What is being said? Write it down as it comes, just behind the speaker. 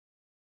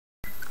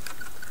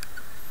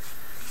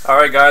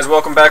Alright guys,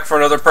 welcome back for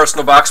another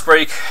personal box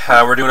break.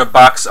 We're doing a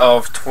box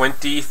of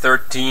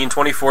 2014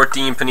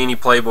 Panini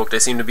Playbook. They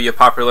seem to be a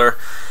popular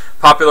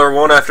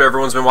one after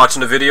everyone's been watching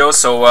the videos.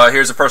 So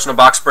here's a personal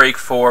box break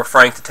for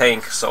Frank the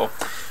Tank. So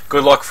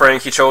good luck,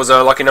 Frank. He chose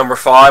lucky number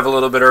 5 a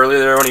little bit earlier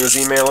there when he was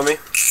emailing me.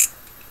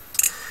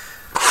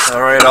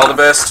 Alright, all the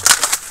best.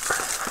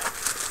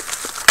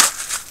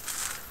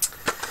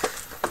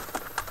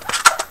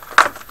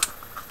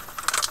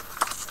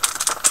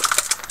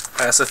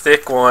 That's a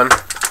thick one.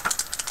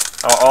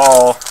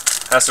 Oh,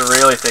 that's a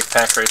really thick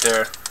pack right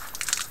there.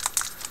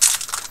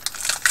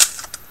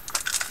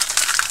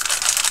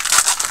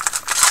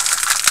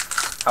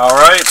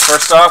 Alright,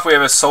 first off we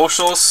have a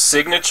social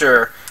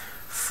signature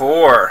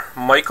for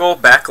Michael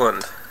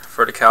Backlund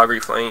for the Calgary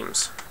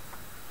Flames.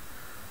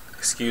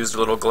 Excuse the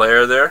little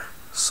glare there.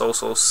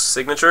 Social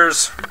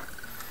signatures.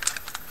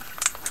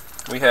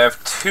 We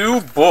have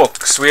 2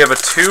 books. We have a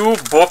 2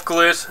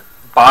 booklet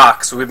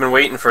box. We've been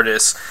waiting for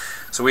this.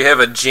 So we have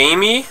a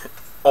Jamie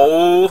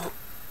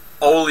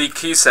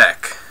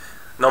Kisak,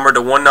 numbered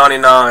to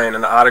 199,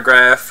 an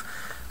autograph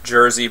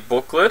jersey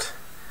booklet.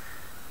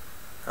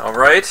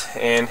 Alright,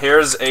 and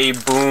here's a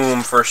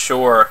boom for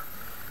sure.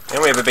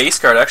 And we have a base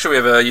card. Actually,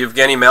 we have a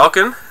Evgeny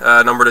Malkin,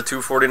 numbered to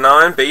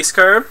 249, base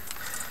card.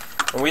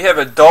 And we have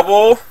a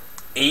double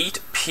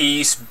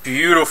 8-piece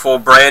beautiful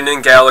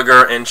Brandon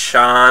Gallagher and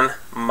Sean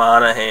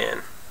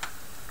Monahan.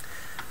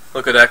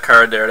 Look at that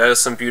card there. That is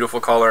some beautiful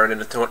color in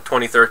the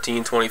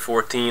 2013,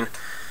 2014.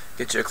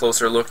 Get you a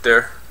closer look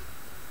there.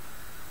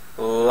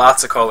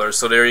 Lots of colors.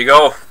 So there you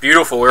go.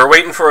 Beautiful. We were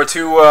waiting for a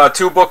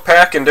two book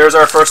pack, and there's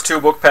our first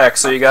 2 book pack.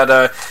 So you got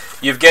a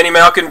Evgeny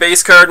Malkin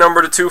base card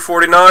number to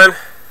 249.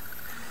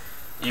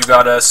 You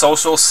got a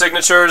social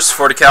signatures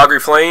for the Calgary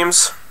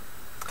Flames.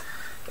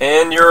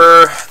 And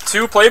your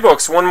 2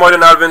 playbooks. One might have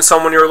not been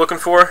someone you were looking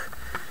for.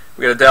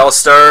 We got a Dallas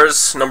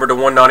Stars number to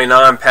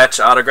 199 patch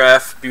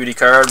autograph beauty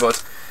card,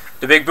 but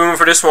the big boom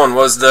for this one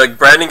was the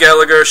Brandon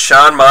Gallagher,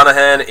 Sean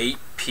Monahan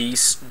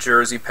 8-piece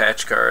jersey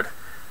patch card.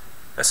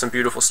 That's some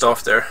beautiful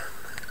stuff there.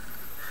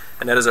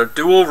 And that is our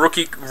dual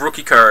rookie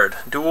card.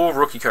 Dual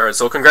rookie card.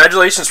 So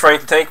congratulations,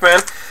 Frank the Tank Man.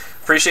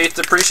 Appreciate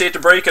the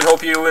break and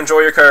hope you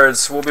enjoy your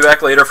cards. We'll be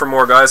back later for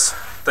more, guys.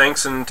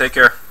 Thanks and take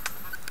care.